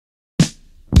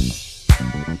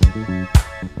All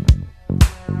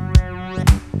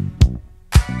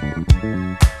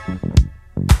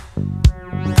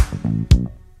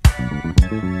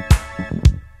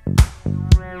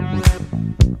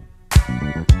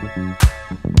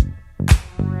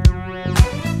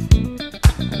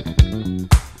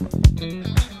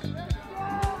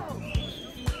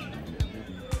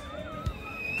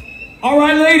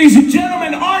right, ladies and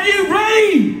gentlemen, are you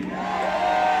ready?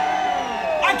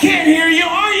 I can't hear you.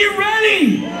 Are you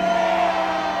ready?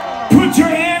 Put your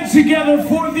hands together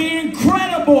for the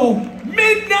incredible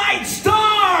Midnight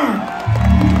Star!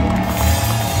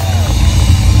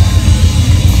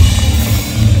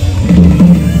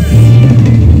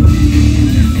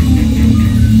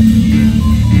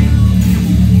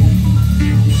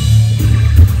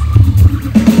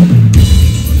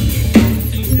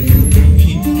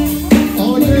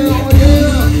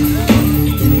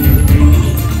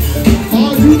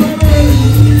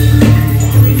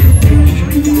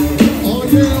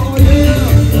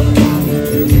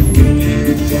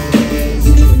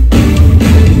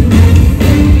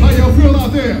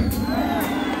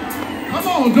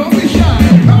 Don't be shy.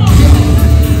 Come on,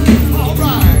 y'all. All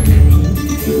right.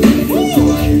 Woo.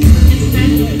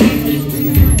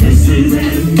 This is it.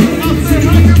 I said I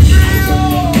can feel.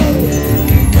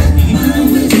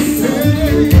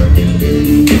 Hey.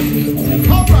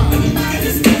 All right.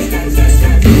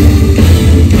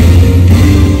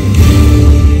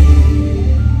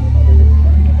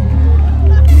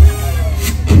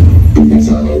 That's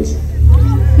all it is.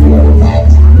 You're right.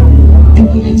 You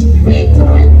need to break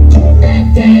on.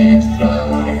 Dance floor.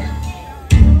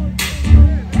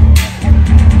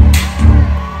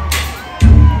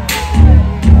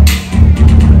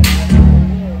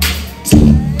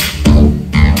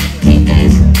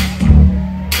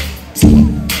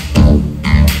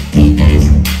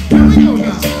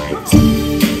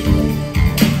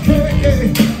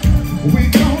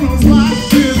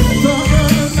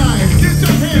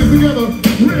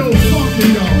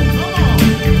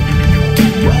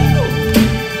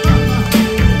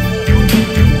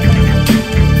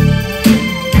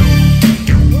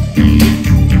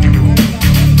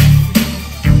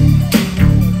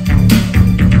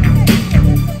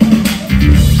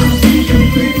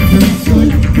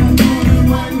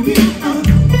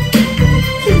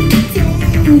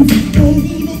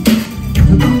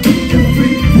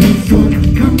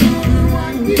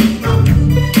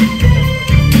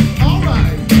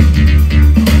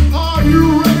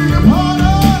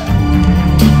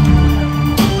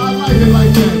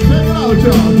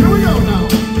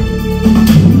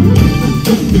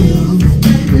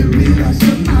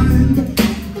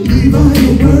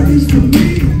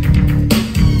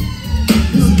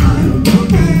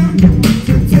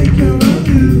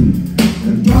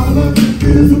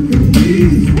 Is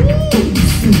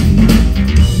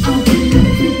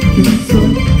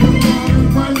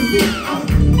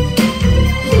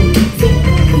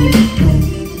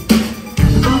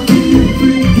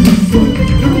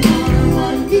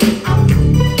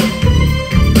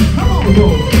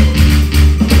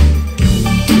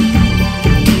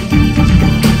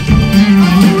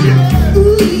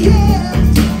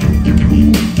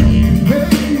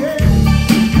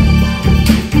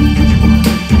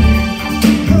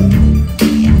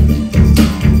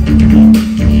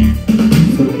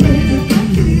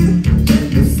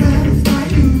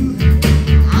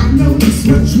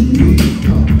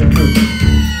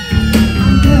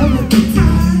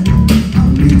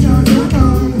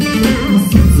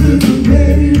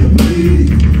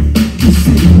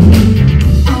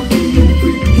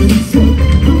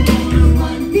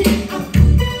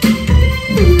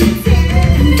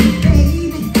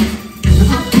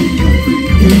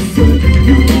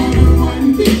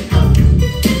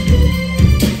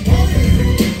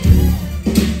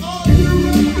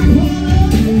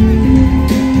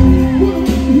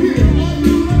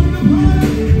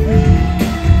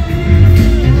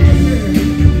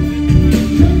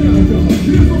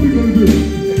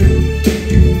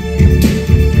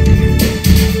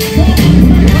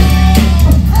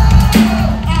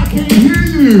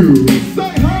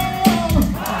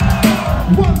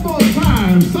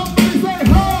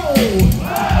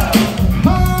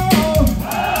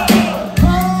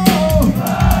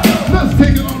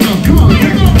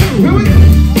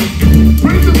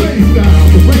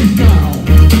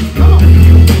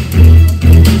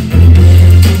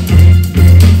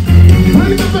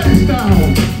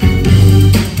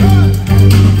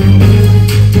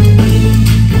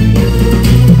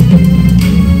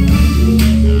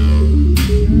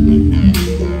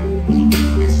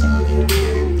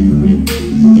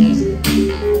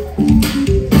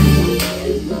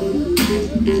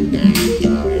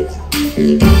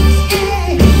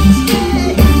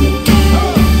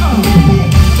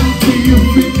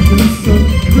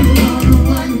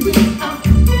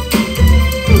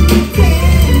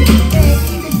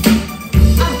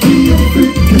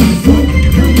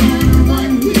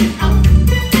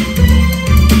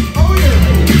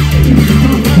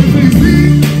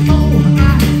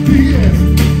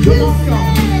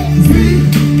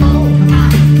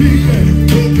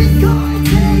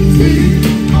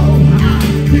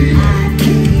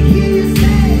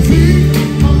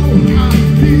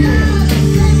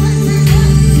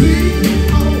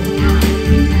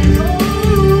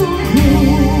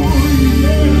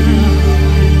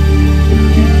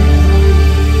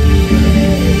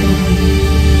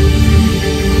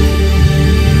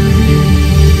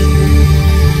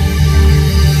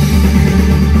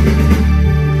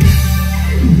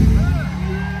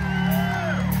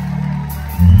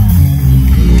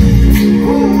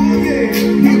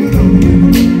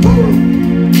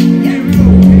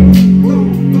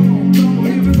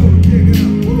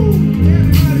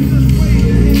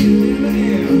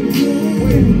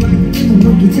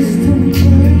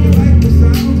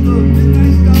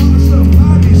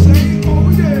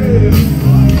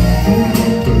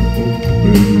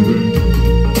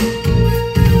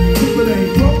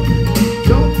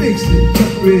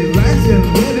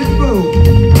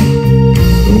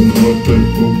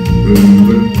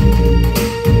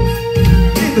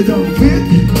If it don't fit,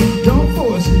 don't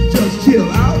force it. Just chill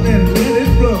out and let it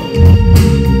flow.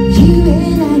 You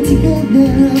and I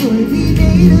together, we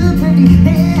made a perfect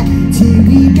pair. Till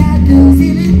we got those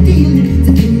feelings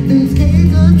to play those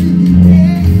games of truth.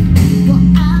 Well,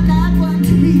 I'm not one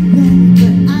to regret,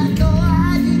 but I know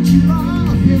I did you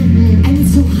wrong. And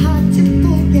it's so hard to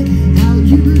forget how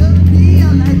you loved me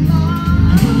all night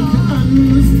long. I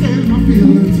understand my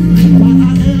feelings, why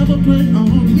I ever play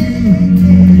on you.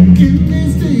 In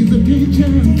these days of danger,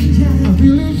 I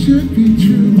feel it should be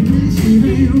true. It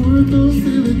ain't worth those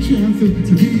silly chances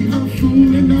to be a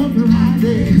fool in the right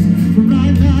days. From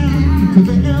right now to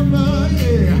the ever,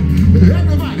 yeah.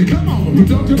 Everybody, come on, we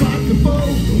talked about the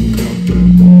phone.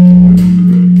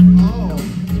 Oh,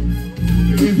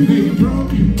 if it ain't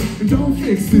broke, don't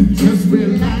fix it. Just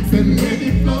relax and let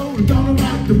it flow. Don't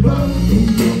rock the boat.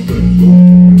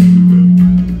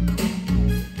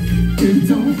 If it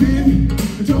don't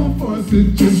fit, don't force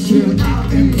it. Just chill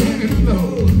out and let it flow.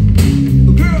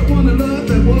 A girl wanted love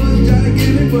that was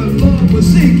gigantic, but love was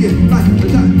sinking like the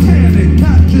Titanic.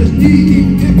 Not just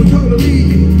needing, it was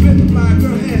totally fly.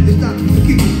 Girl had to stop to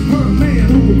keep her man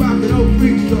who was rocking old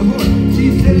freaks to her. She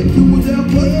said to herself,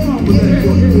 what's wrong with that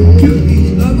boy? To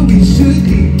each other we should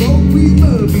keep both we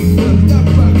love each other. Stop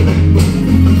rocking that boy.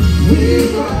 We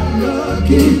got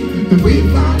lucky that we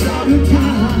found out in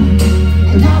time.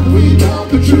 And now that we know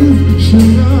the truth,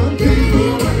 should have been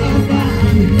alright.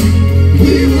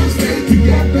 We will stay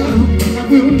together and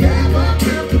we'll never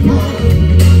drift apart.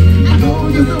 I know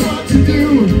you know what to do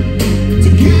to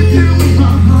give you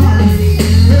my heart.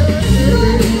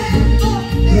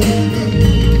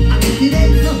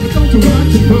 Don't you rock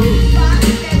the boat?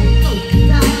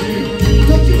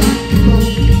 Don't you rock the boat?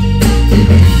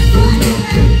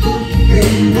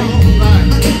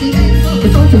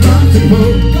 Don't you rock the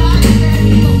boat?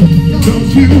 Don't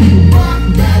you rock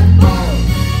that boat?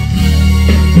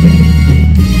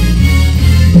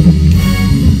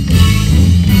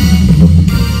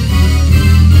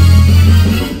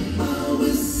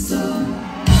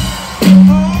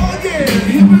 Oh yeah,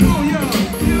 here we go, y'all.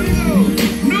 Here we go.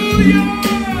 New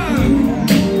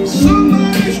York,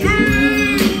 somebody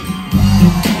scream.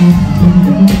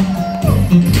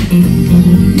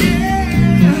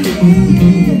 Yeah,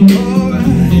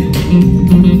 alright.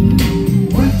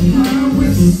 Wet my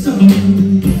whistle.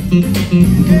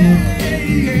 Yeah.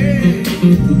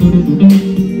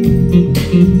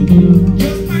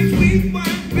 Just my sweet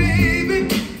white baby.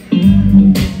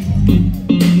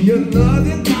 Your love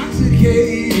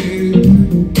intoxicated.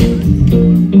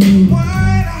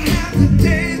 Why'd I have to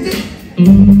taste it?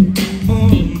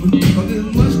 'Cause it's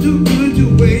much too good to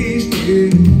waste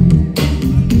it.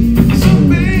 So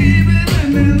baby, let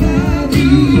me love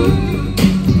you,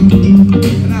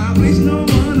 and I waste no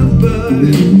one but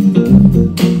it.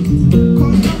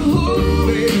 'Cause I'm hooked,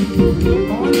 baby,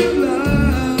 on your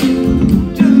love,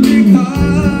 just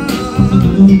because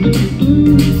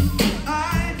I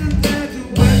just had to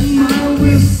wet my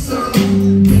whistle.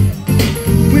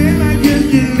 When I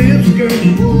kissed your lips, girl,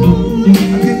 ooh,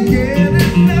 I couldn't get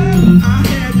enough. I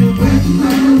had to wet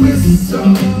my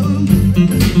whistle.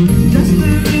 Just a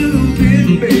little bit,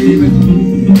 baby.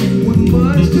 Wasn't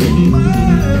much too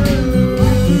much.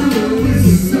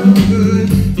 It's so good.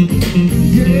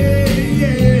 Yeah,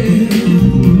 yeah.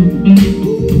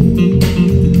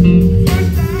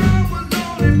 First I was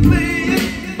only playing.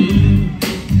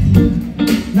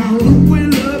 Now look where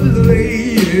love is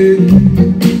laying.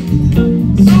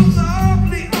 So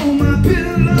softly on my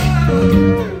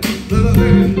pillow.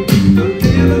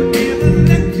 I'll never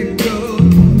let you go.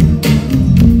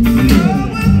 Love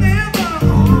was never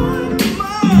on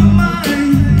my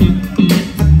mind.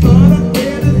 I thought I'd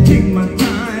better take my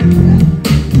time.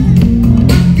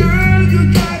 But girl, you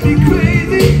drive me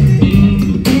crazy.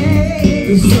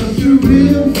 You're such a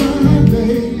real fine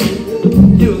lady.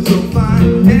 You're so fine,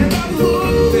 and I'm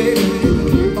hooked, baby,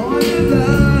 on your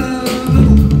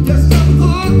love. Yes, I'm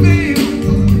hooked, baby.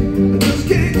 I just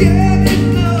can't get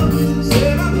enough.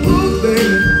 Said I'm hooked,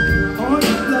 baby, on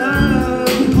your love.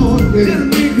 Just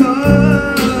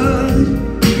because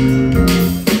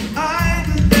I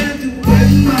just had to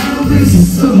wet my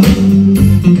whistle.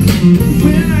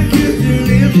 When I kissed your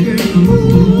lips, girl,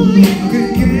 ooh, I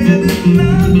couldn't get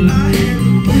enough. I had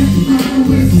to wet my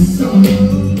whistle.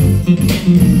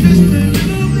 Just a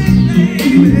little bit,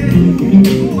 baby.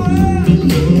 What?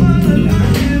 I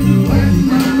had to wet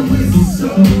my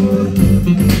whistle.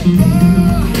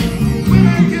 Oh, when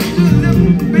I kissed your lips,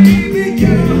 baby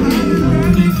girl, I was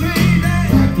running crazy.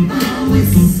 Wet my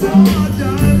whistle, oh,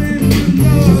 darling, you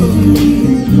know.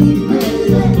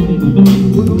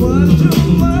 What was too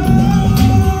much?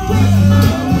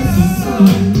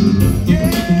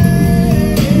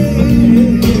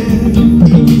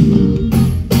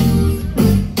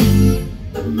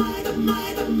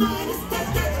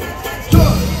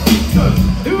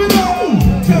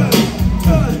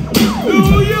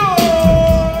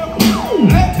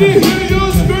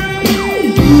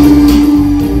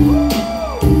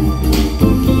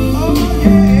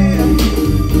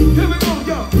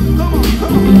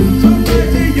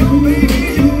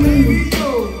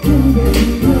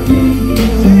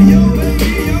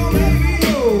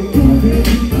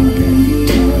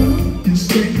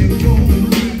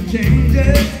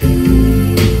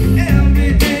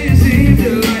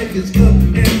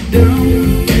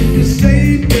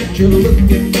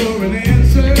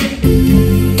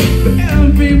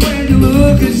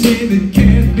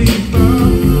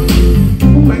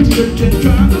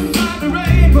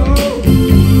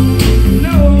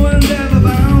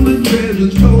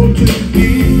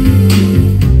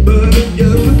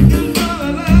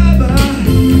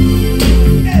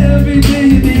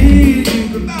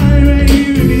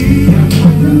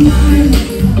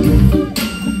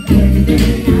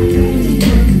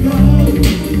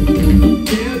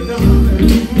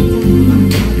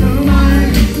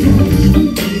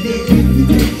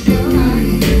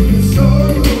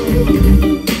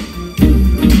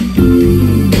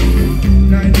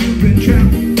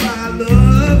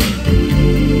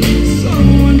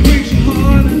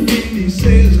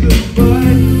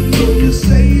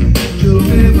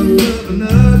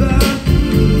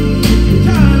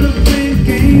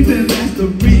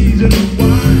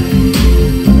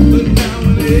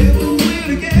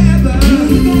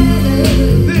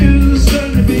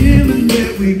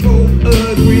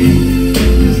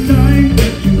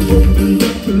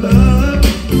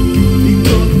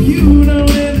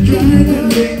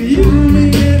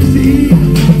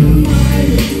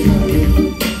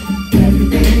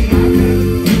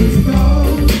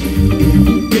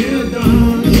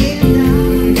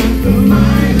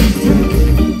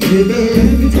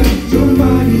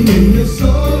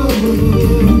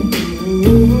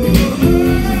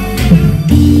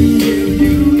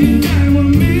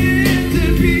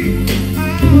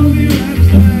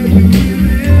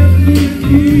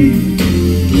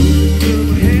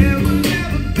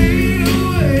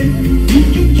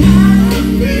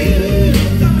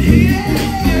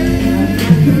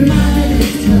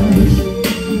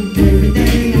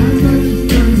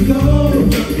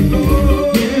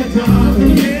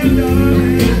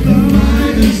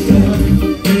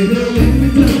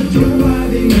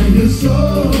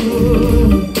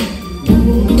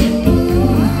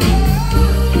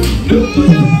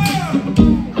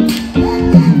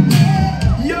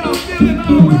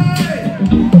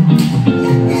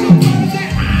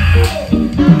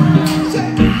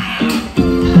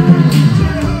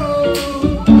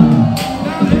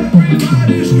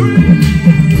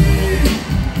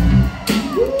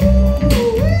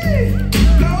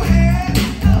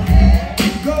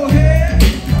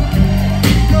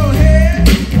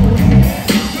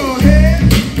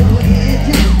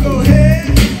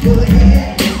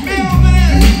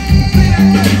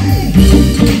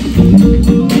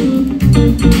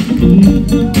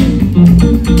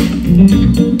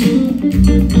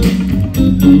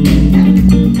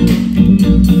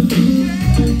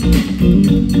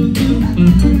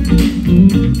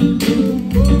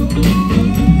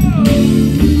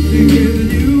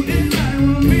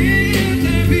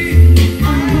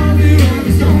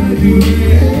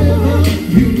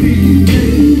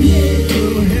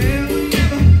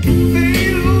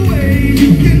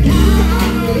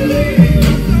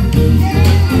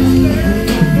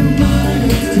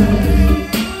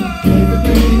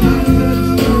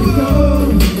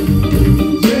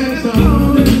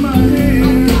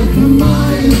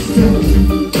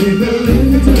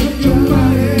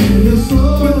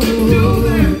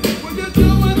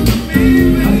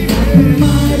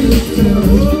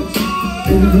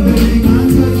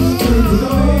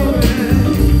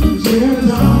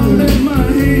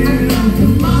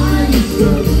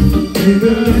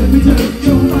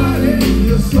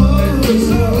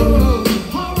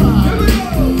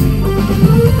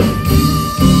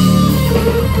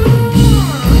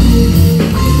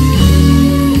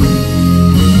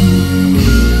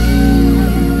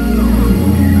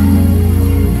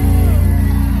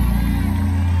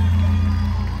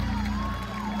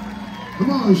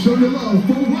 Show your love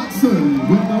for Watson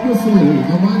with the whistle,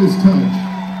 the Midas Touch.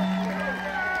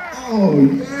 Oh,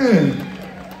 yeah.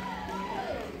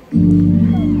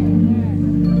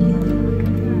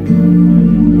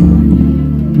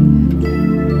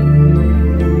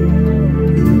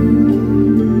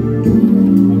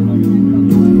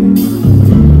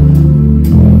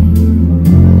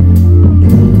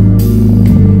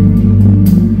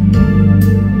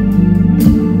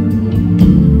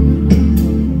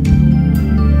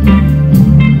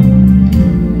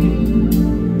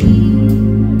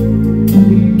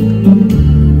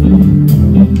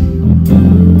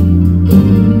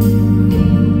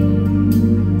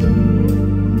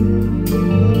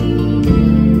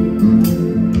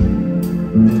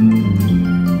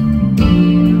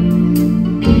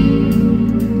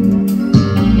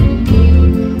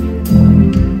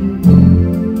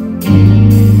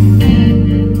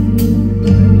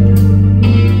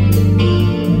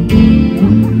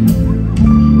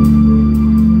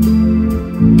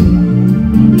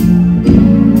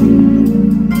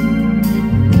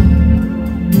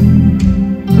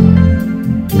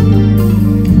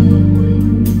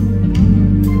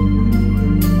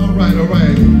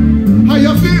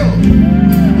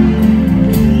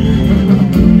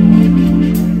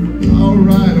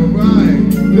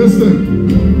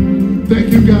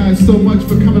 guys so much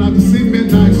for coming out to see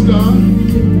Midnight Star. Oh,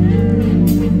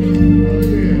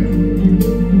 yeah.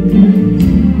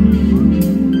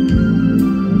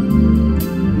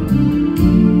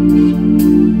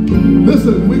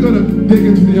 Listen, we're going to dig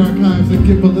into the archives and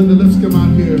get Belinda Lipscomb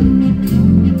out here to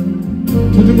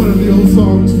do one of the old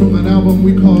songs from an album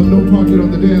we call No Parking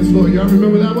on the Dance Floor. Y'all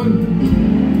remember that one?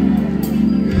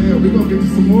 Yeah, we're going to get to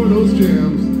some more of those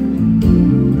jams.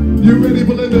 You ready,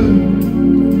 Belinda?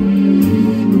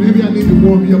 Maybe I need to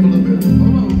warm you up a little bit.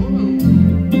 Hold on, hold on.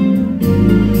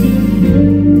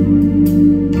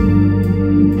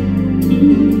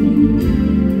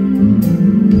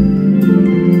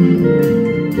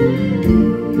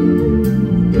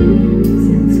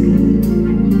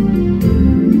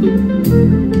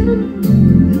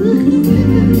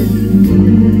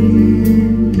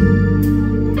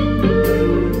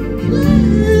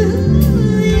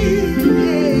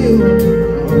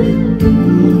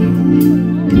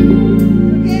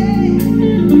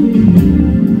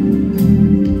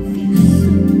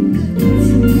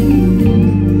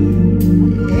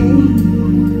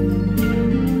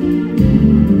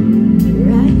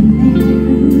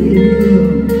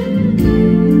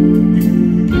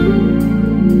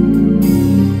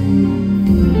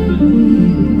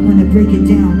 Break it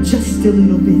down just a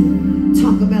little bit.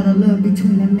 Talk about a love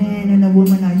between a man and a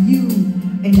woman. Are you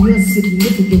and your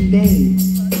significant babe?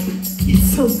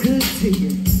 It's so good to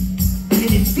you,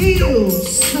 and it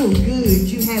feels so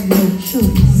good. You have no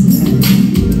choice.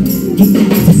 You got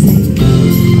to say,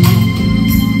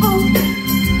 oh,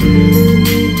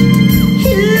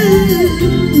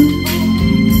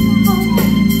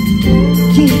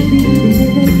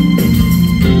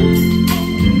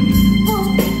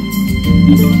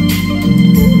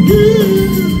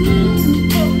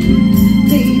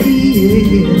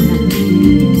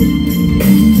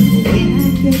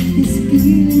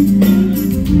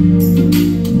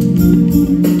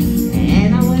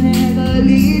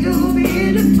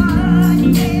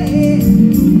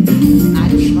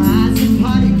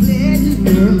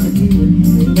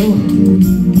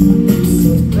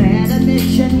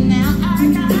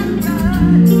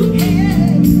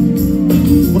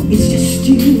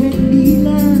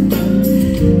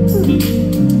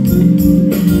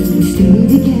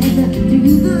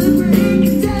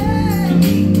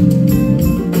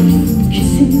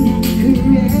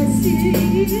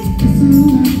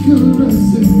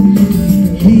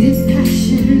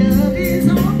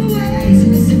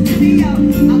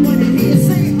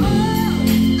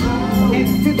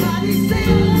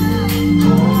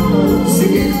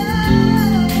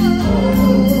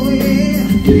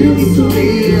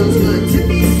 feels good to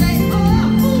be saying,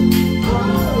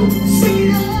 oh, sing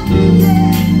it up,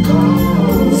 yeah,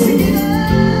 sing it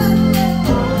up,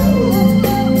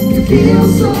 it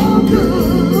feels so good,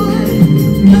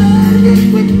 burning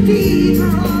with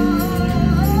fever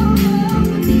all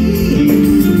over me,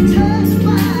 touched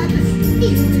by the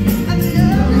spirit of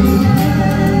love,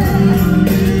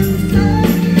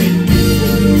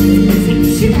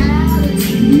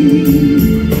 sexuality,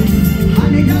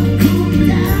 honey, don't cool me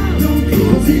down,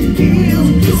 cause it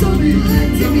feels so good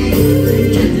to me.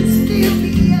 Can it still be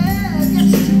yes,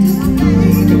 you do,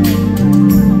 baby.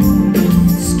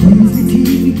 Squeeze me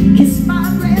till kiss my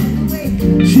breath away.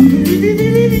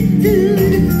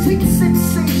 Sweet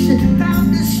sensation, found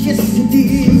this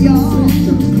yesterday, y'all.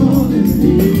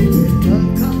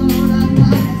 Come on, I'm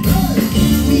like,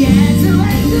 we had to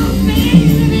wait to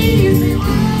baby, you say,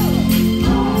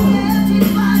 oh,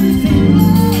 everybody say,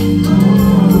 oh,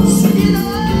 sing it up.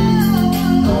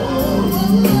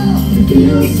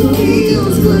 It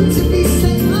feels good to be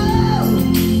saying, oh,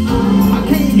 I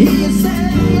can't hear you say,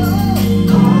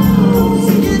 oh,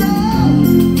 sing it up,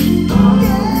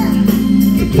 yeah,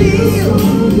 it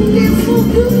feels so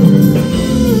good,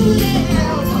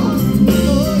 yeah,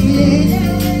 oh yeah,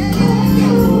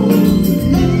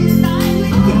 anytime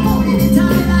when you hold it,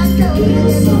 anytime I go,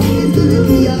 this song is gonna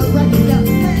be alright, now,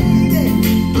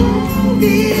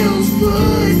 baby, feels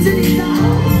good to be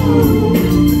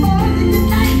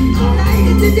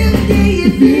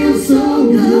it feels so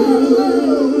good.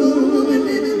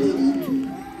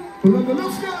 Belinda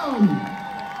Lipscomb.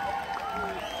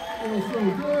 Feels so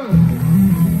good.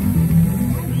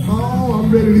 Oh, I'm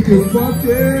ready to get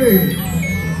funky.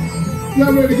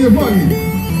 Y'all ready to get funky?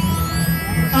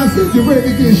 I said you're ready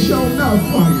to get shown up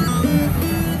funky.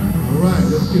 All right,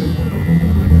 let's get it.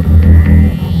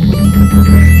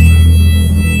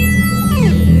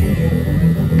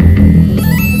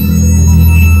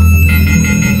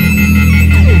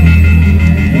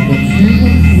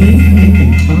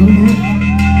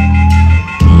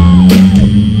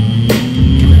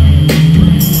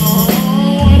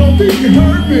 Oh, I don't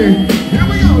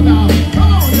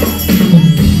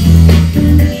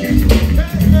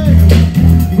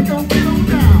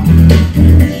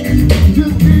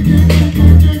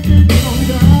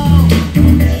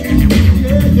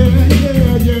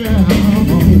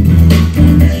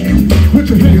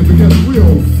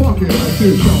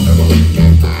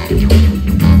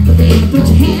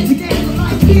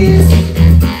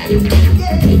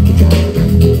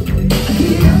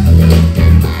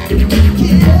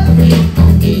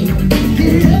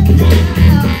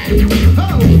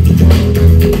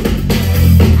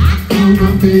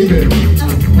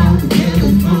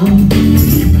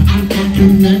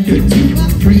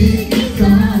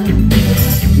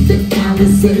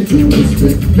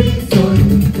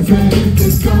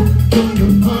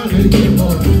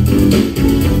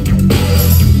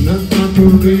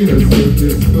made us with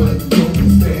this, but don't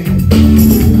stay.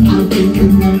 I've been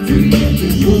connected, but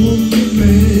this won't be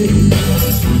made.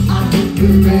 I hope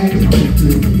you're ready to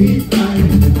be right.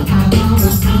 I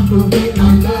wanna operate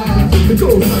my life. It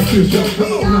goes like this, y'all.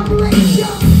 Come on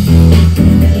now.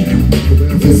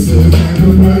 This is an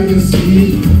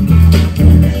emergency.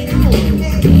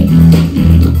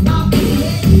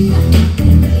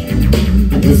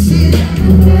 This is an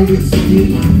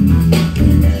emergency.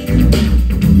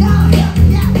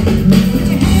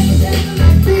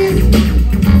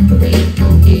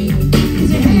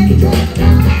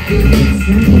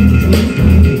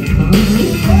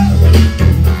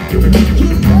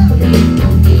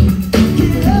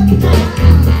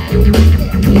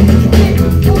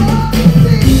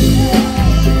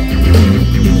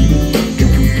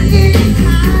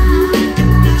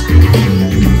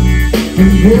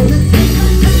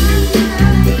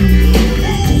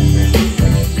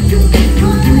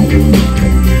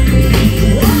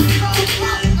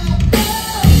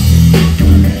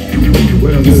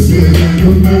 Well, this is an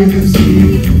emergency.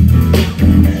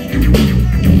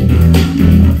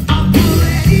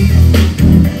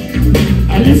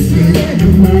 This is an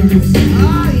emergency.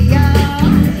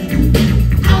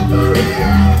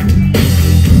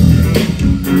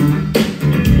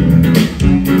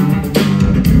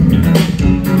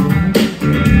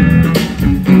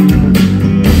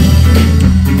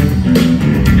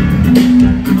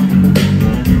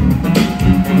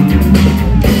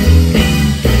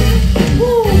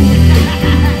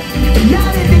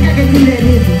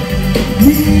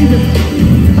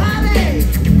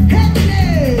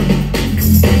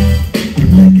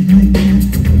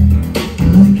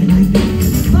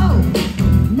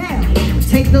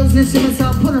 Those instruments,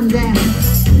 I'll put them down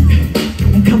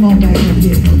and come on back up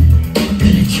here. I'm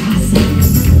gonna try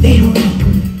something they don't know.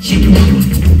 Check it out.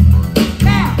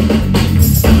 Now,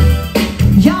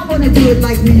 y'all wanna do it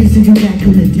like we used to do back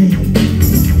in the day.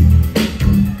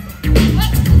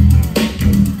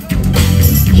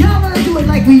 Y'all wanna do it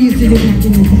like we used to do back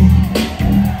in the day.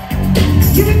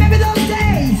 You remember those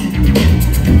days?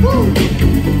 Woo!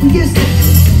 We used to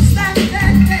snap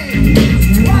that thing,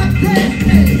 rock that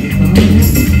thing.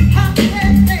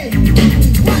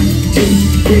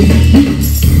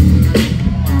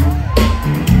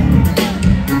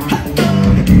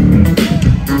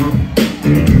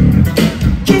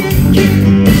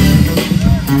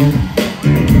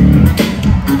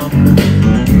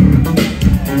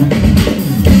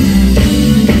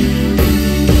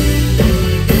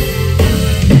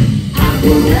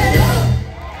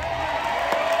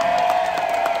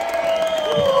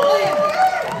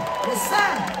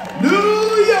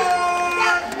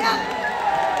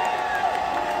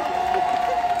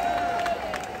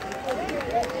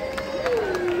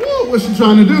 What's she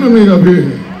trying to do to me up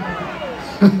here?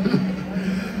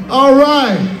 All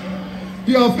right.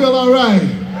 Y'all feel all right?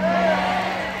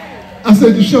 I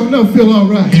said the show no feel all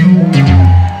right.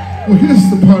 Well, here's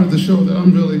the part of the show that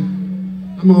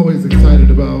I'm always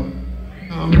excited about.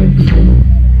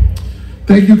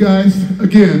 Thank you guys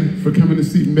again for coming to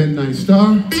see Midnight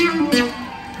Star.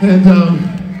 And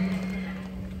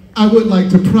I would like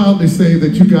to proudly say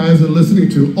that you guys are listening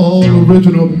to all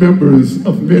original members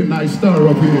of Midnight Star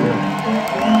up here.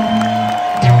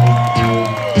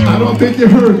 I don't think you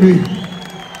heard me.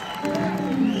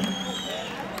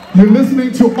 You're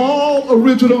listening to all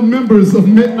original members of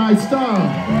Midnight Star.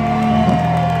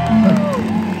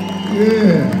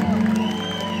 Yeah.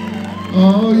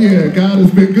 Oh yeah, God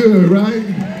has been good, right?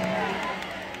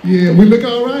 Yeah, we look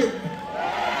all right?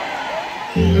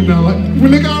 No, we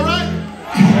look all right?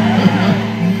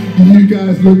 You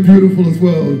guys look beautiful as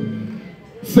well.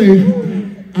 Say,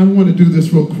 I want to do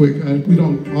this real quick. We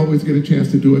don't always get a chance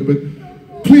to do it, but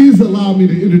please allow me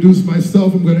to introduce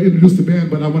myself. I'm going to introduce the band,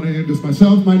 but I want to introduce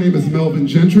myself. My name is Melvin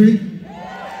Gentry.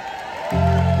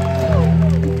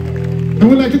 And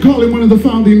we'd like to call him one of the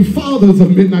founding fathers of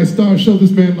Midnight Star. Show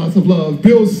this man lots of love.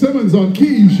 Bill Simmons on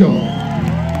keys, y'all.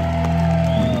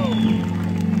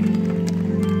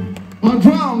 On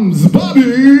drums, Bobby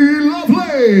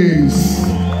Lovelace.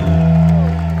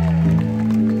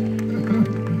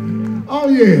 Oh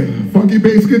yeah, funky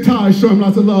bass guitar, show him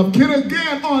lots of love. Kid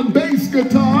again on bass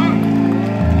guitar.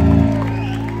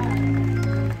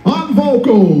 On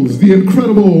vocals, the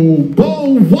incredible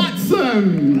Bo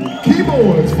Watson.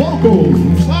 Keyboards, vocals,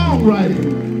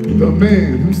 songwriting, the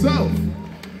man himself.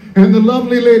 And the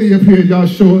lovely lady up here, y'all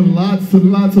showing lots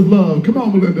and lots of love. Come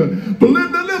on, Belinda.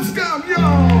 Belinda Lipscomb,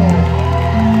 y'all.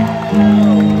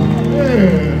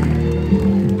 Yeah.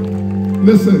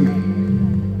 Listen.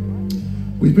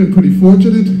 We've been pretty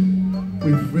fortunate.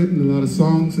 We've written a lot of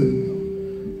songs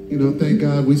and, you know, thank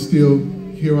God we're still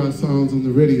hear our songs on the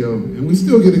radio, and we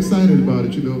still get excited about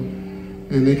it, you know.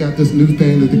 And they got this new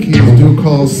thing that the kids do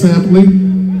called sampling.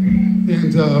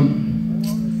 And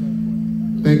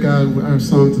thank God our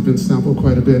songs have been sampled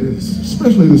quite a bit,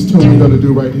 especially this tune we're going to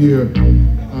do right here.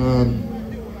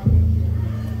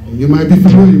 And you might be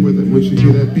familiar with it once you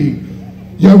hear that beat.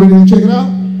 Y'all ready to check it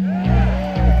out?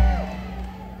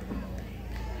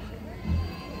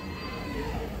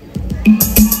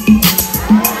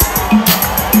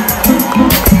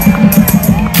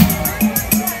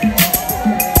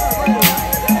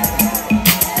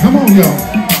 Come on, y'all.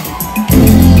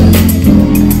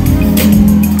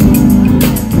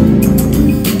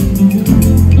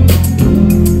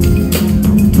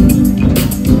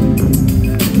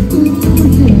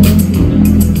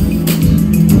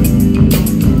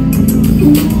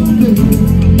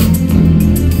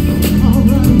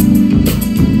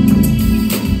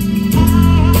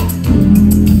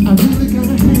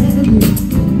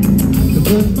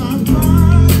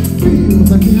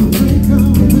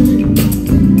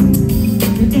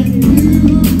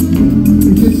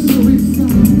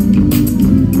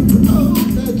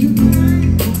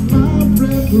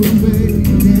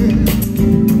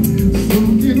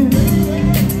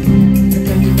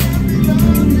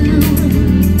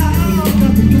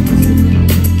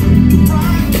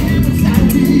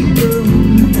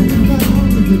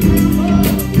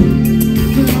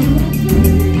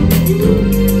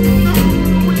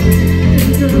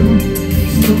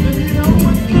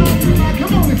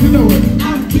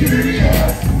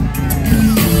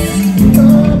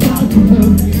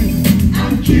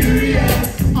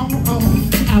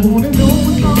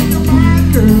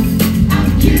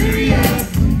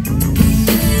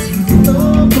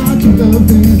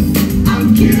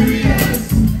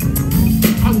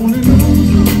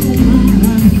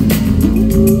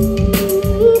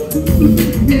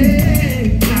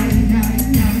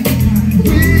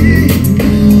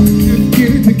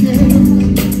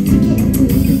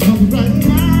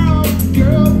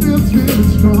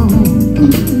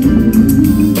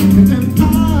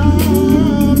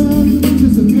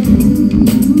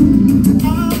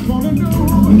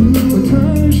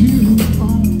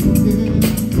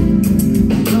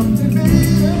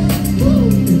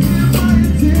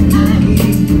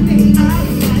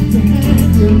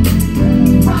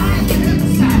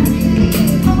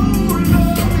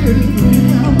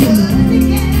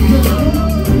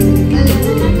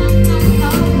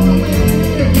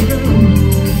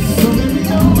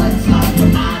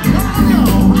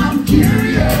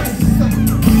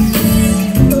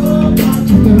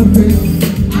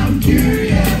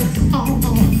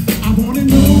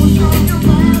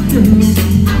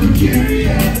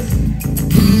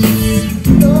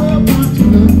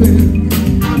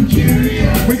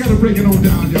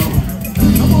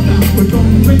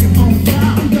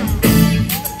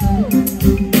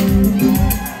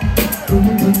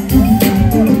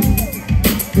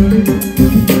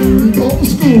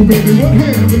 Baby, one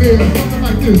hand in the air, something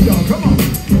like this, y'all. Come on.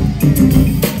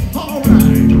 All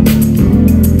right.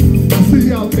 I see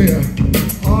you out there.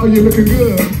 Oh, you're looking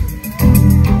good.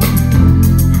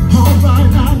 All right,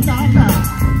 now.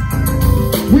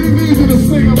 We need you to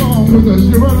sing along with us.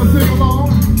 You ready to sing along?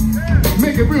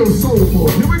 Make it real soulful.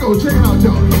 Here we go. Check it out,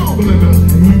 y'all. Come on, Belinda.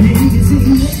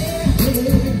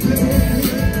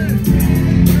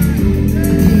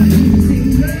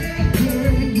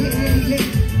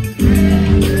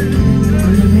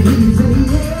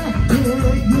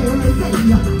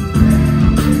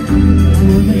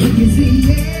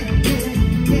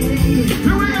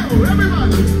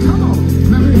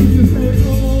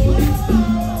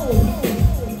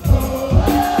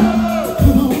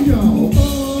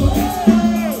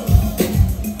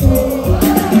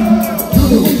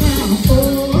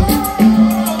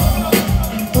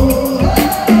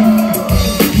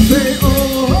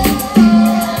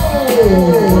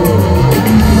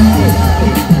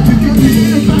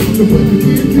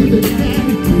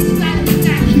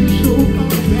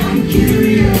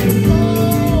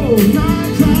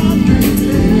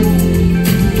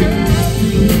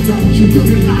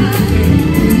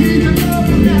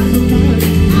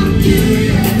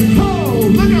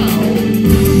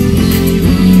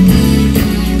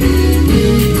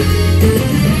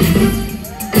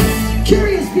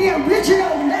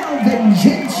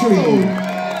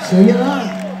 So you're on.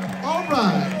 All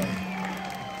right.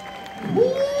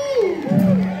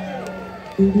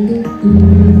 Okay.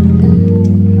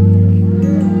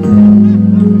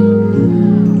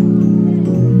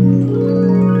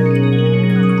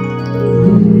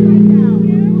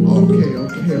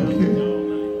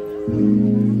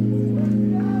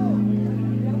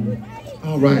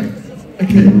 All right.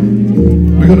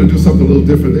 Okay. gonna do something a little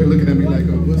different. They're looking at me like,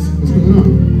 oh, what's going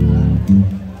on?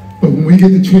 But when we get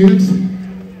the chance,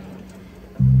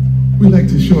 we like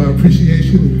to show our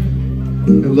appreciation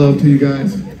and love to you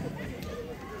guys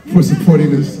for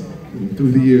supporting us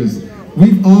through the years.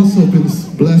 We've also been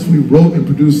blessed. We wrote and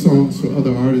produced songs for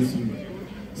other artists. And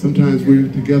sometimes we're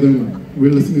together and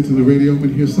we're listening to the radio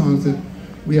and hear songs that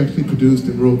we actually produced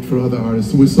and wrote for other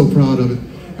artists. So we're so proud of it.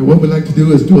 And what we'd like to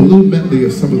do is do a little medley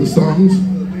of some of the songs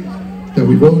that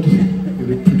we wrote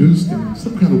and produced in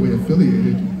some kind of way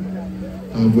affiliated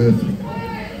with.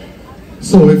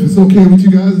 So if it's okay with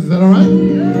you guys, is that all right?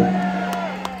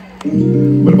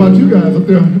 What about you guys up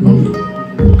there?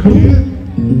 Oh, come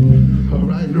in. All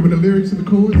right, remember the lyrics and the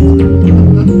chords?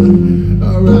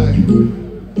 All right.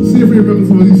 See if we remember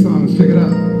some of these songs. Check it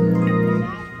out.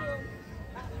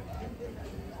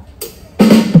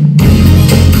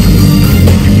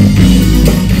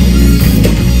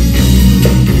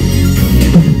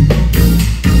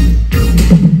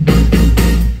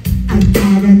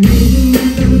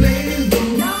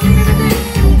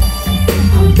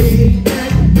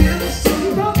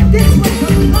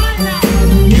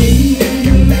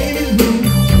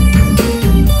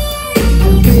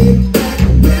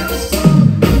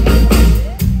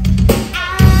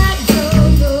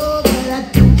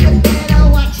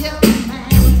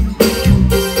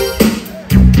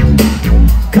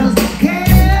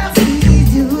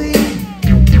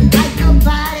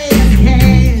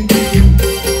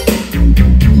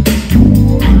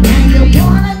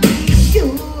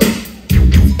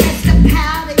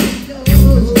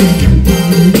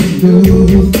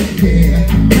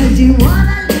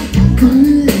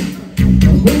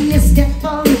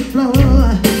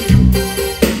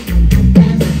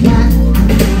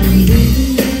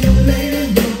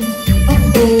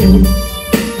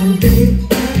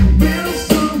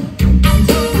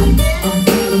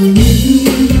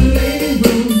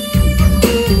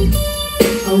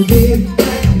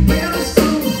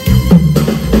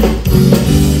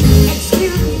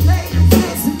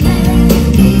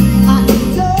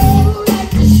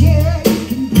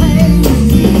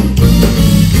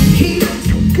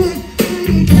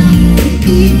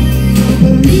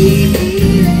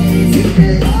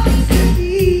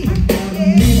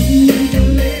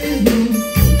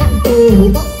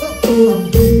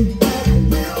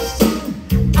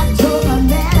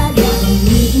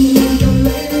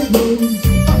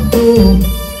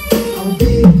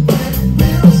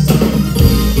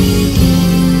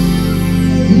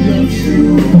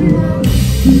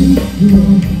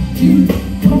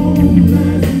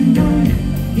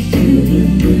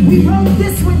 We wrote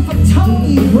this one for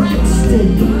Tony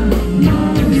Braxton.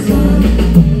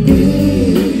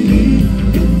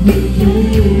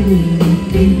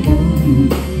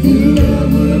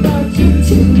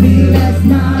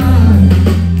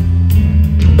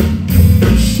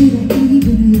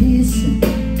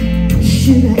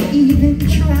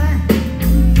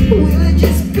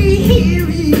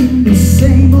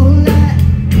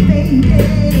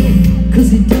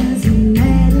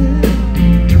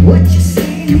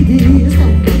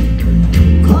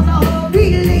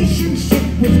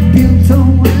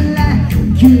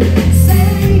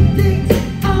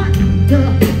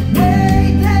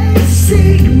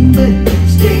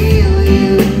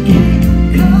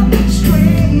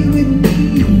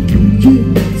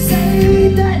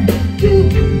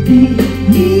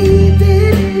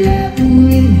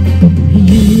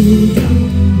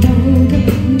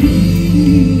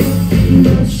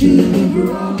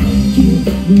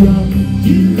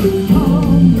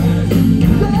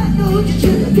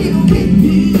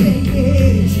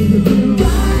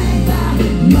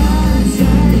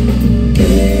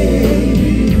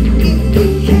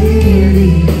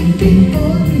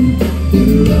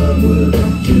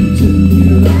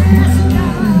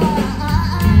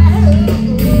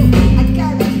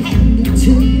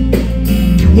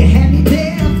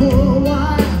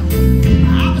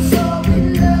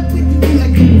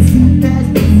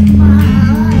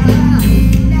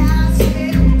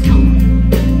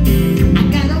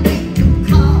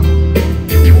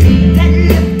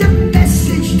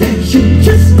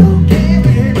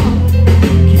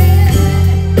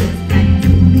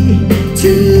 To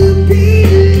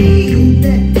believe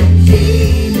that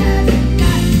she doesn't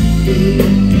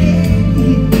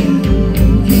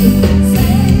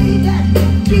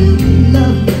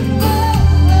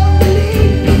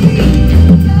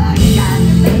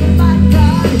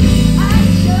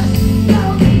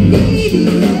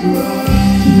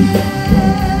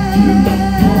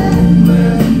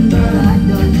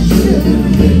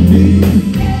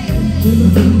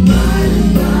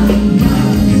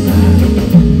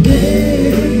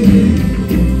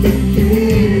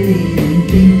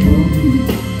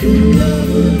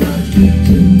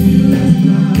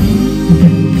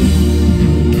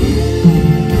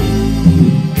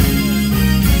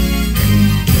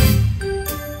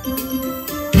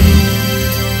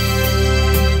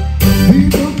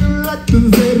People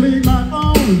collectors, they ring my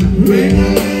own.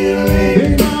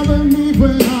 They bother me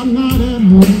when I'm not at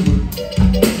home.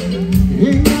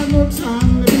 Ain't got no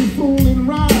time to be fooling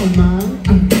around, man.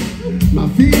 My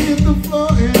feet hit the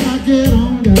floor and I get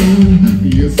on down.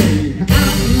 You see, I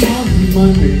want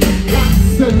money,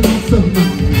 lots and lots of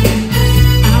money.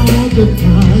 I want the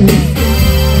price.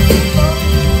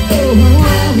 Oh, I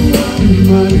want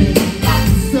money,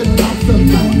 lots and lots of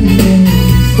money.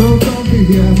 So don't be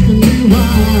asking me why.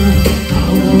 I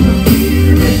wanna be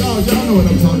rich. Oh, y'all know what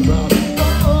I'm talking about.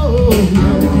 Oh, I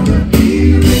wanna be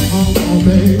rich. Oh,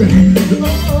 baby.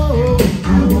 Oh, I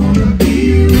wanna be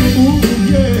rich. Ooh,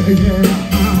 yeah, yeah.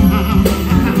 I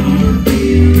wanna be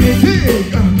rich. Hey,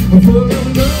 full of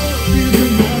love is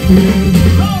in my hands.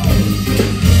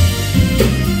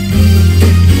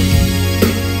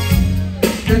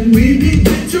 And we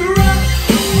begin to rock.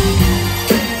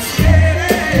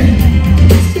 Steady,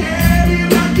 steady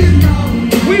rocking on.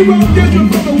 We wrote this one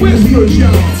for the Whispers,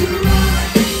 y'all.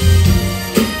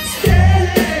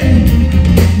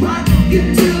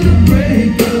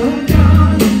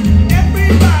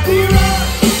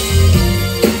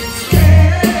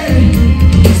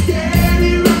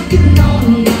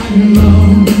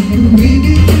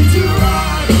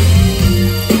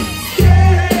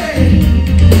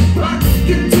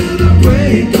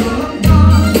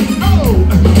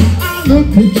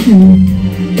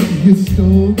 You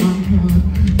stole my heart,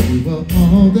 you were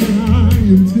all that I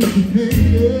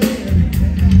anticipated.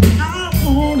 I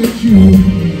wanted you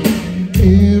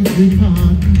every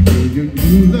part, but you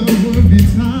knew love would be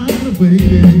tired of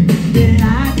waiting. Then I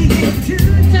began to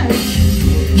touch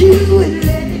you and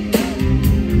let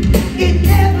it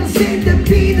never seemed to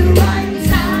be the right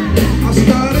time. I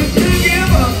started to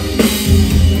give up,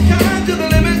 time to the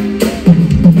limit,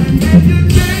 and then the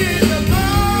day is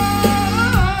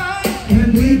apart, and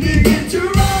we begin to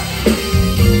rock,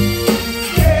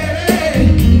 steady,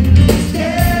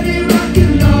 steady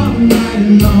rocking all night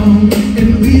long, and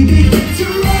we begin to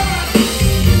rock,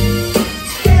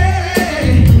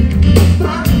 steady,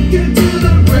 rocking to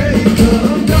the break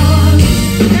of dawn.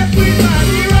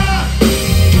 Everybody rock,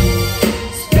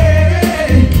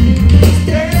 steady,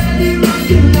 steady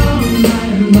rocking all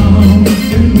night long,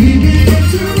 and we begin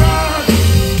to rock,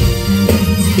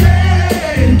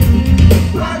 steady,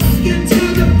 rocking to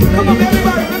the break. Come on,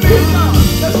 everybody, let me hear it now.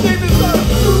 Let's sing this song.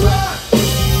 Rock.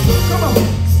 Come on.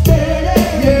 Steady,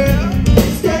 yeah.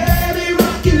 Steady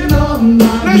rocking all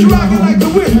night. Let's rock it like the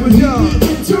Whispers, y'all. We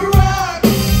begin to rock,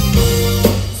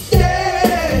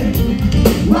 steady,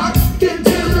 rocking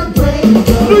to the break of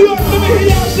dawn. New York, let me hear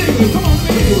y'all sing it. Come on,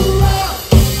 baby. Rock.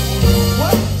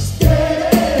 What?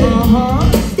 Steady.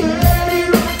 Steady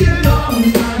rocking all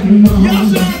night long. Y'all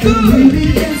sound good. We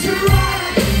begin to rock,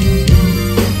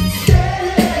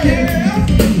 steady,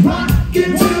 yeah,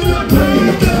 rocking to the break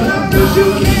of dawn. You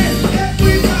can,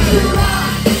 everybody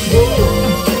rock.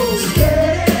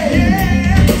 Steady,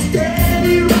 yeah,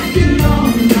 steady rocking all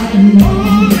night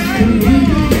long. And we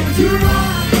begin to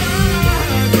rock,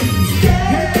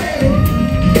 steady,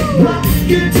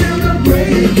 rocking till the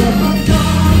break of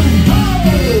dawn.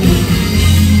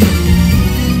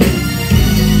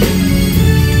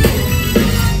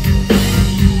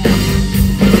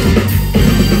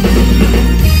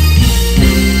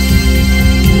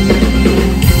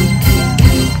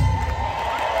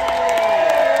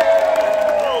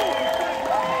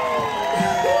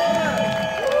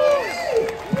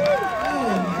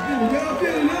 Y'all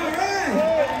feeling all right?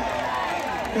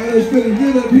 God is feeling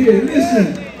good up here. Listen,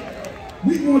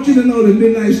 we want you to know that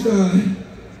Midnight Star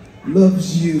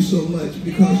loves you so much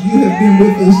because you have been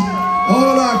with us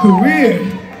all our career.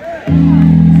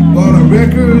 Bought our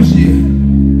records, you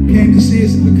came to see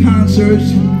us at the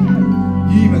concerts, you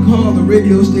even called the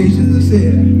radio stations and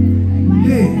said,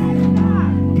 hey,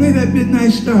 play that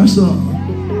Midnight Star song.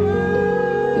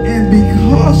 And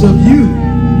because of you,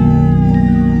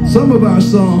 some of our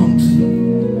songs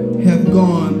have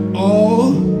gone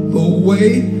all the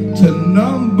way to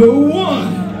 #1.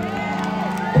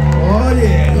 Oh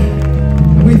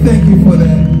yeah, we thank you for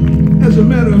that. As a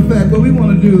matter of fact, what we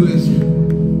want to do is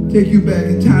take you back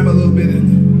in time a little bit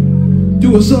and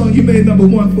do a song you made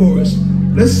 #1 for us.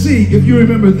 Let's see if you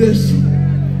remember this.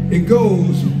 It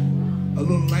goes a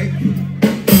little like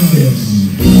this.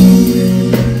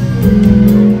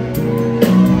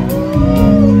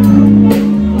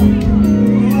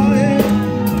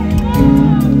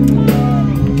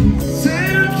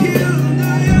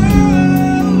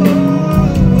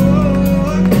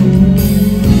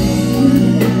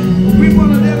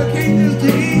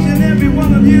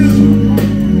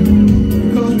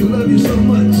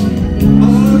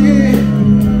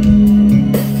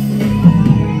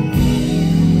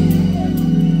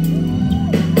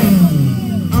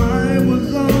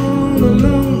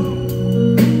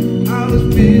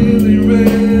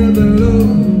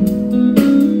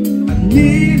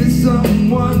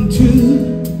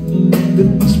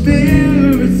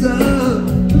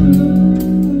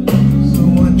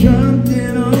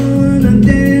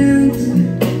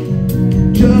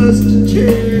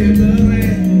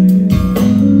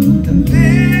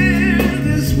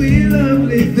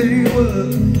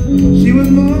 She was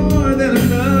more than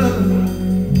enough.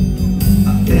 I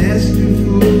asked her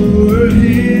for her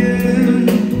hand,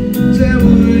 said,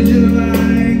 would you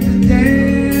like to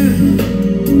dance?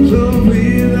 So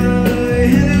please I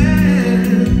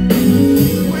had.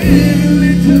 When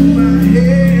they took my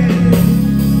hand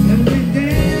and we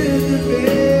danced and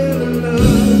fell in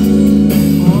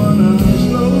love on a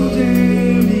slow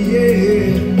jam,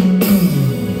 yeah.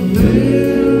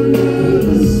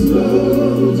 Another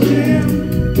slow jam,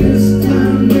 this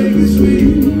time make it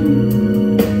sweet.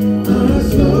 A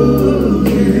slow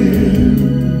jam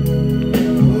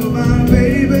for my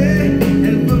baby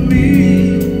and for me.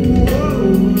 Whoa.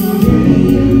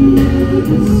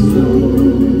 Another slow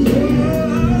jam,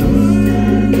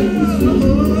 a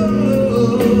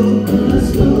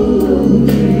slow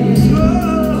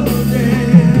jam,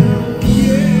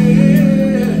 yeah.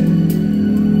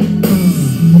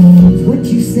 What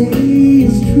you say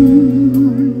is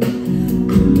true.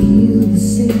 I feel the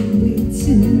same way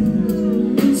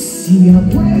too. See, I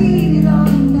waited all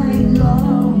night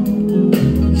long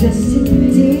just to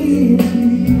dance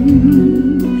with you.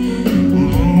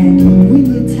 And when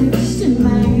you touched my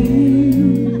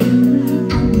hand,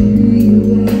 I knew you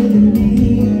were the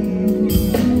man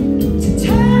to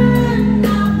turn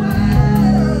my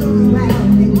world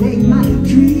around and make my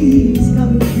dreams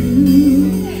come true.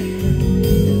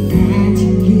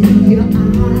 Magic in your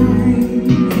eyes,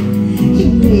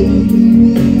 it made me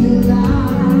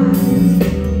realize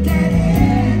that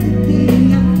everything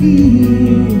I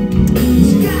feel is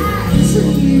God's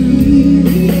really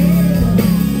real.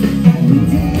 And we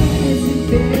danced and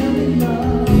fell in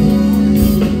love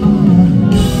on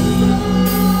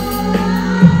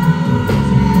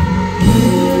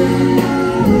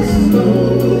a slow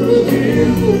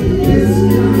jam. This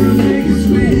time make it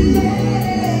sweet.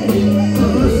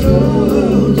 A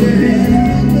slow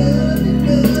jam.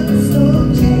 Slow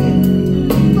jam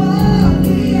for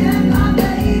me and my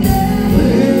baby.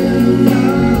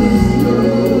 Another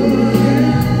slow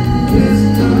jam. This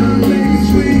time make it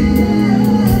sweet.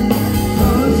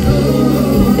 A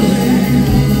slow jam.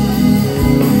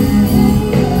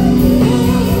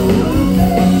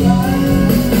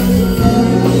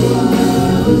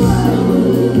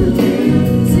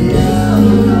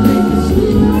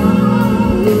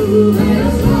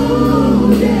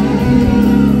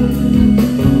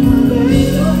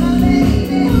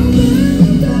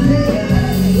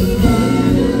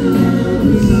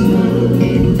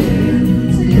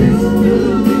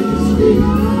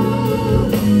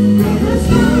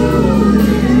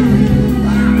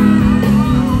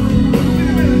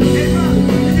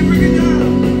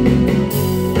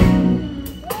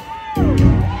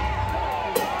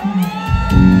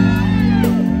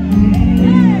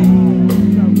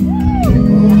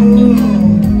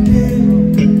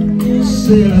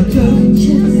 Said I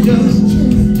just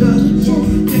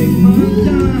take my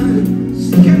time.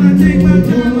 Can I take my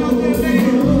time out there,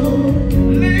 lady?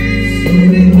 Lady.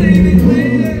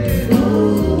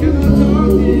 Can I talk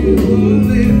to you all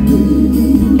day?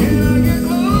 Can I get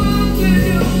close to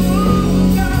you,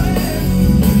 darling?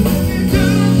 Let me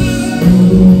just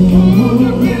hold the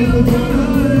real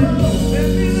time. Let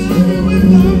me love you with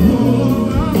my whole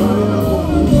heart.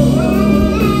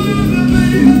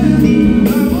 Baby,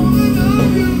 I wanna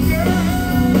love you, girl.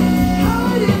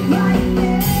 Hold it right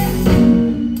there.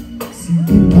 See,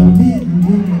 in the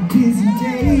middle of a busy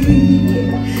day,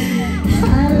 I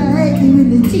like it when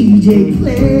the DJ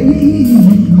plays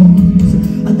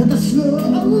another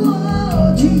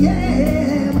slow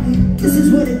jam. This is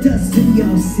what it does to me,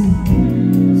 y'all see.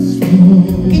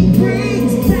 It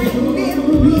brings back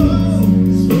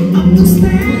memories of those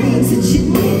things that you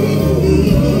did to me.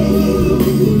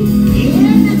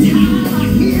 And the time I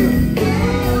hear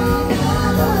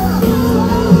another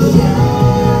slow jam,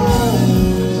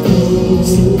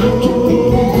 so I can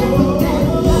remember that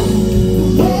night, the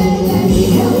way that we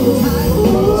held tight.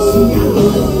 See, I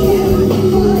couldn't get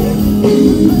for it, and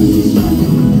the music's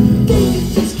running. They could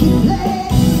just keep playing.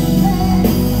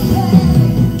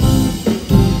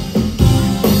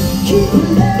 Keep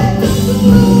playing.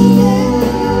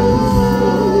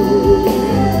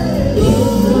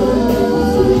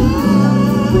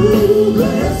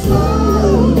 Let's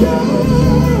slow down.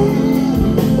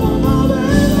 My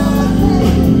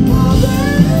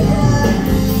baby,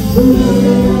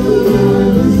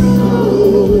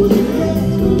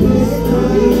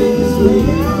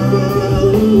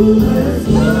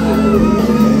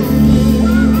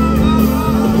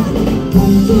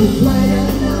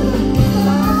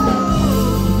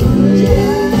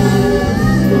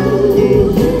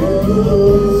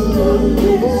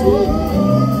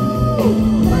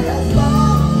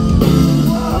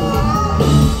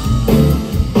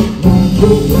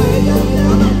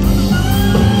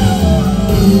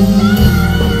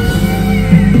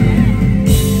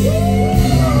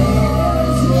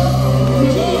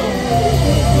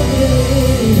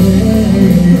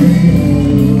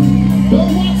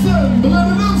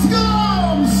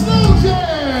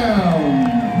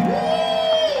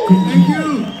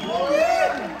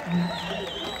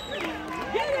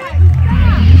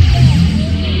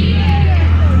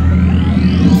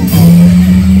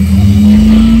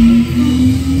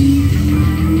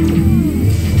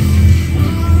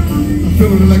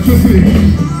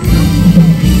 electricity.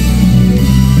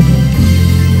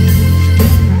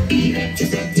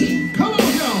 Come on,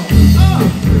 y'all.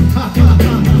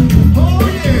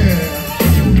 Oh, yeah.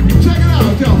 Check it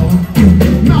out, y'all.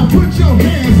 Now put your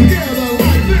hands together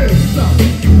like this.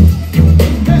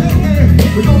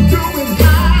 Hey, we're gonna do it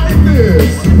like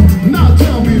this. Now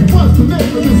tell me, what's the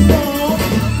name of this song?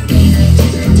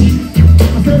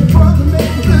 I said, what's the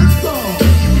name of this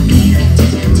song?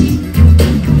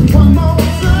 One more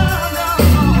time,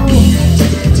 y'all.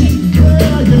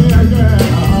 Yeah, yeah, yeah.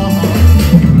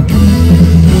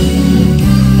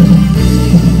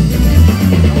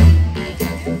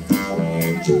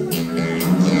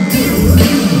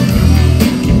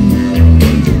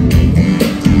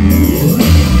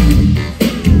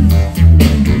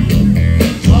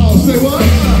 Oh, say what?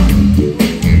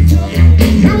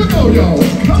 Here we go, y'all.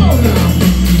 Come on now.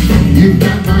 You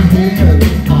got my head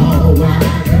all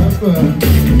wide up.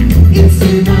 It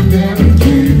seems I never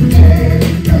can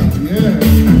end up.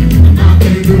 Yeah. My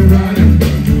baby running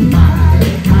my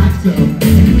hot tub.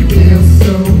 Feels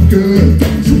so good.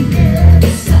 Don't you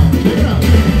ever stop.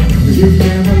 You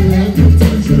never let me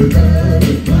touch your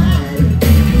lovely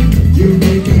body. You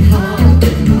make it hard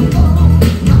to move on.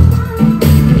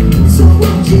 So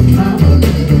won't you come a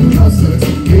little closer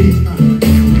to me?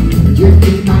 Give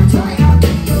me my toy out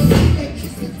of your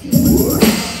electricity.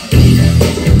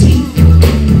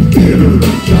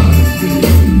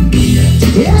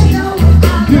 Yeah, you know what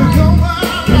I like.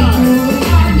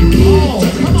 Oh,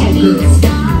 come on, girl.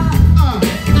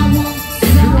 I want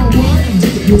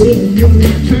You know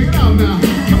what? Check it out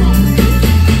now.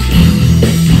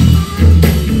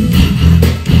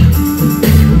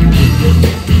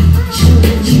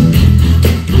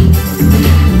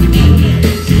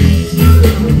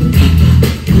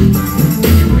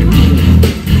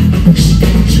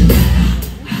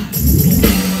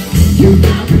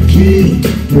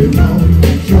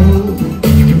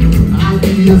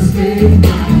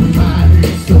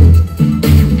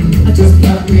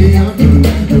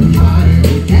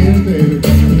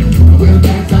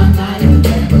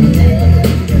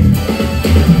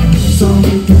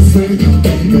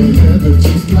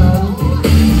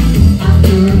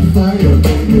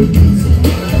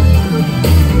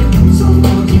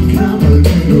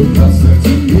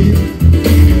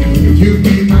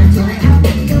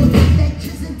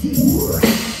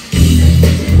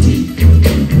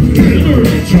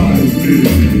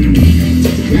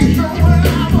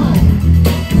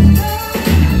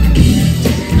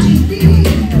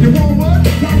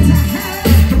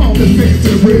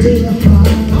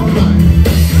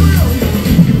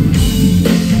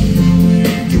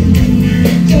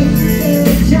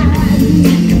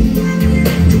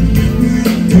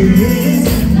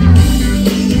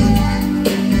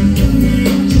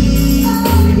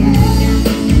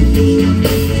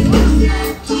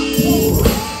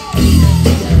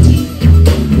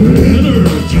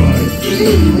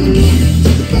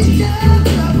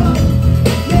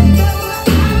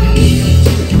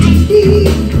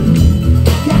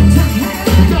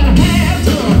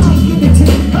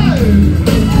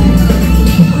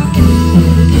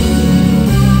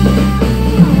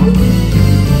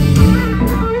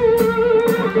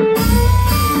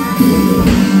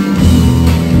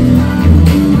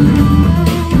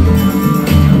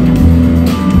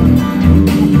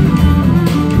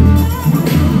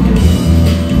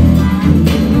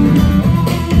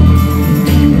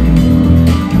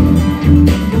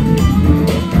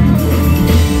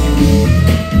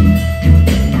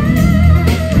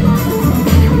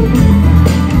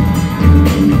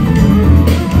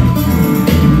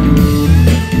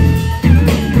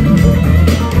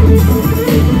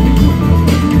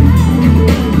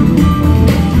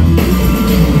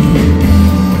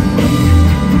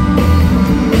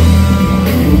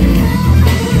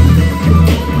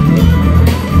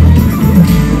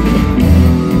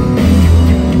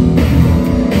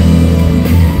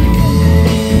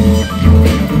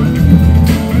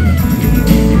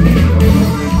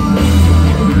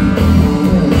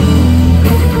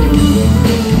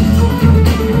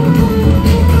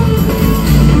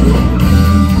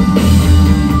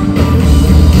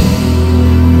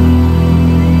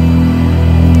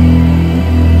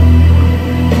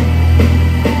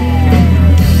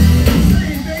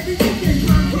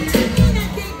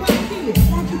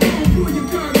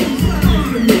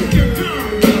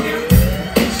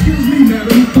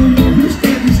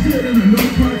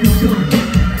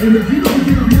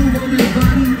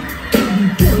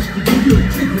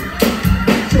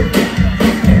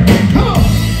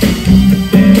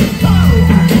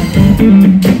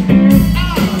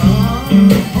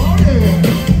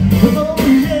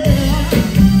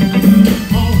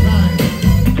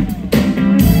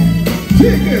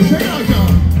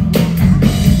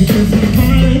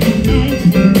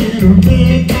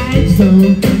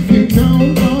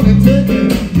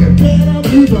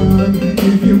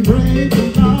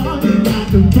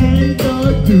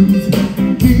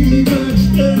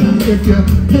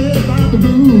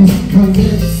 'cause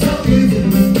it's so easy.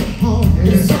 Oh,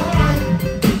 it's alright.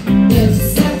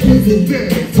 It's so easy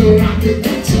to rock it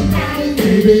with your body,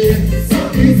 baby. It's so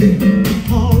easy.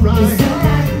 Alright. It's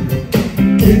alright.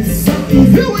 It's so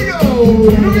easy. Here we go.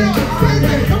 New York,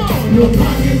 baby, come on. No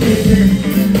pocket, baby.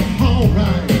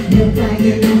 Alright. No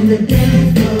pocket on the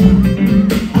dance floor.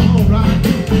 Alright.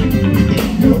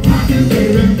 No pocket,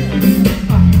 baby.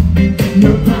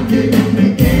 No pocket on the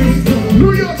dance floor.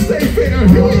 New York State Fair,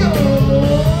 here we go.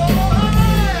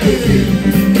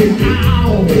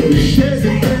 Ow, shake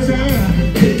it,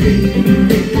 baby.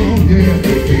 Oh,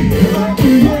 yeah.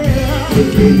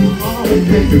 Oh,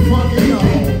 make the funky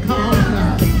y'all. Calm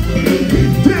down.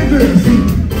 Dig this.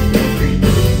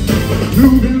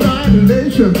 New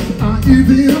violations are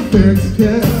easy to fix,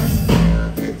 yeah.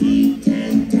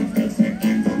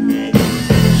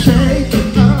 Shake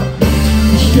it up,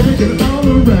 shake it all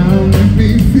around. Let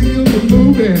me feel you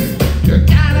moving. You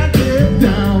gotta get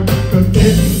down, 'cause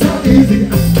it's so easy.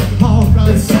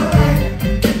 Alright, It's alright.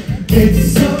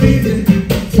 It's so easy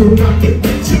to rock it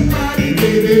with your body,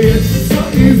 baby. it's so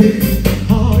easy.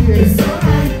 Oh yeah, It's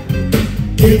alright.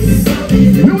 It's so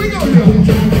easy. here we go, y'all.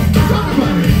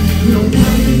 Everybody, No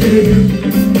pocket, baby.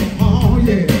 oh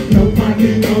yeah. No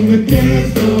pocket on the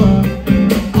dance floor.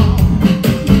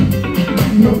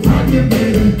 No pocket,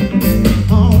 baby.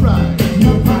 Alright,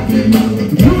 No pocket on the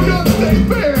New dance York State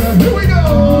Fair, here we go.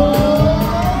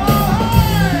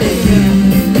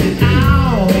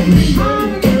 Ow,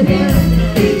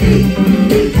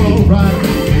 alright.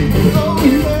 Oh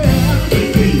yeah,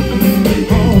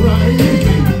 alright.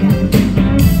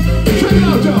 Check it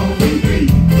out, y'all.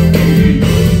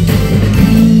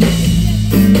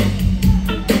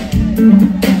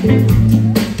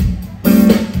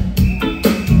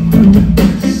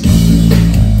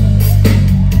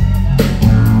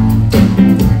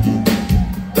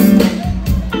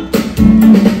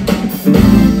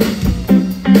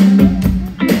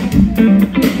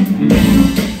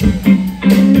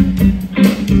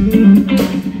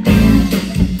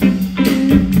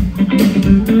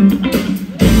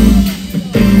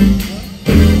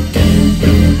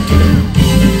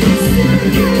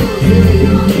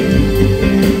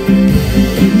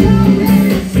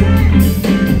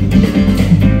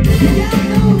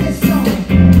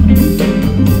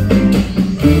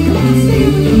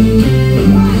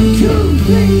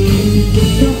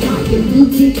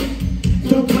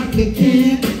 Don't pocket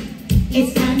can.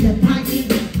 It's time to pocket.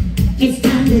 It's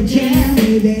time to jam,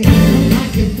 baby. Don't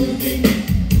pocket booty.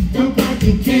 Don't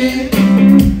pocket can.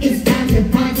 It's time to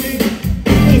pocket.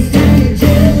 It's time to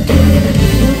jam, baby.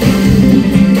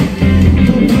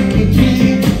 Don't pocket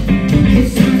can.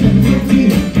 It's time to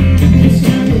pocket. It's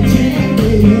time to jam,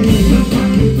 baby. Don't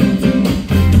pocket booty.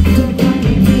 Don't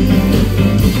pocket can.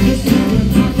 It's time to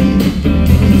pocket.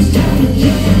 It's time to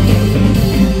jam.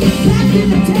 Back in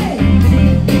the day,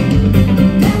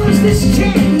 there was this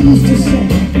chant we used to sing.